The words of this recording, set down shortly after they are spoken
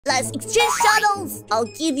Let's exchange shadows.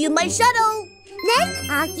 I'll give you my shadow. Then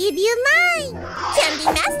I'll give you mine. Candy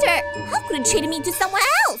Master, how could you trade me to someone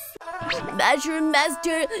else?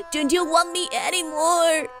 Master, don't you want me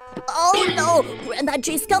anymore? Oh no, Grandpa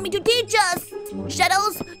Tree's coming to teach us.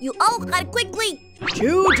 Shadows, you all hide quickly.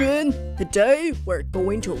 Children, today we're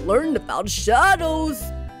going to learn about shadows.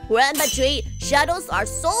 Grandpa Tree, shadows are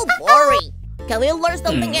so boring. Can we learn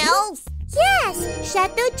something else? Yes,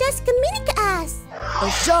 shadow just communicate us. A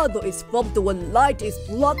shadow is formed when light is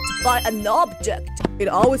blocked by an object. It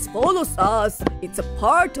always follows us. It's a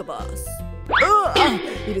part of us.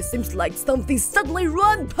 It seems like something suddenly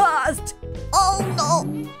ran past. Oh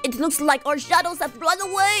no, it looks like our shadows have run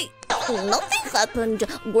away. Nothing happened.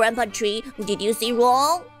 Grandpa Tree, did you see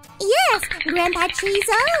wrong? Yes, Grandpa Tree's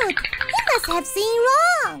old. He must have seen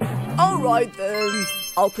wrong. Alright then,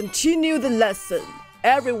 I'll continue the lesson.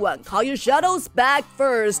 Everyone, call your shadows back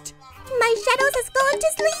first. My shadows is going to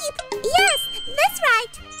sleep. Yes, that's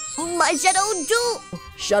right. My shadow too.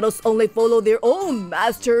 Shadows only follow their own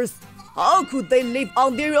masters. How could they live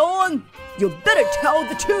on their own? You better tell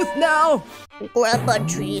the truth now. Grandpa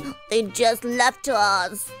Tree, they just left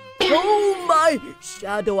us. Oh my,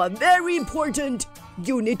 shadows are very important.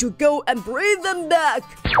 You need to go and bring them back.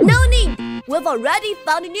 No need. We've already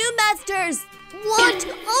found new masters. What?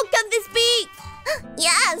 How can this be?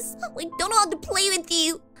 Yes, we don't know how to play with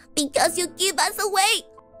you because you give us away.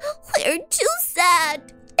 We're too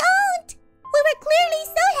sad. Don't! We were clearly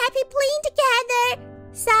so happy playing together.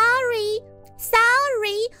 Sorry.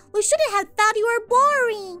 We shouldn't have thought you were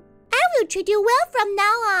boring. I will treat you well from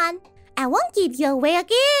now on. I won't give you away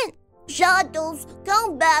again. Shadows,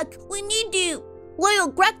 come back. We need you.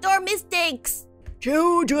 We'll correct our mistakes.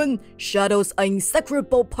 Children, shadows are an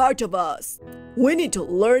inseparable part of us. We need to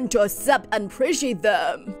learn to accept and appreciate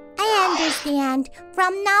them. I understand.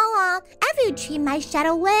 From now on, I will treat my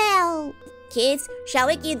shadow well. Kids, shall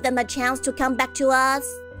we give them a chance to come back to us?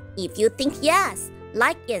 If you think yes,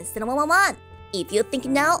 like and send 111. If you think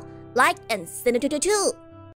no, like and send 222.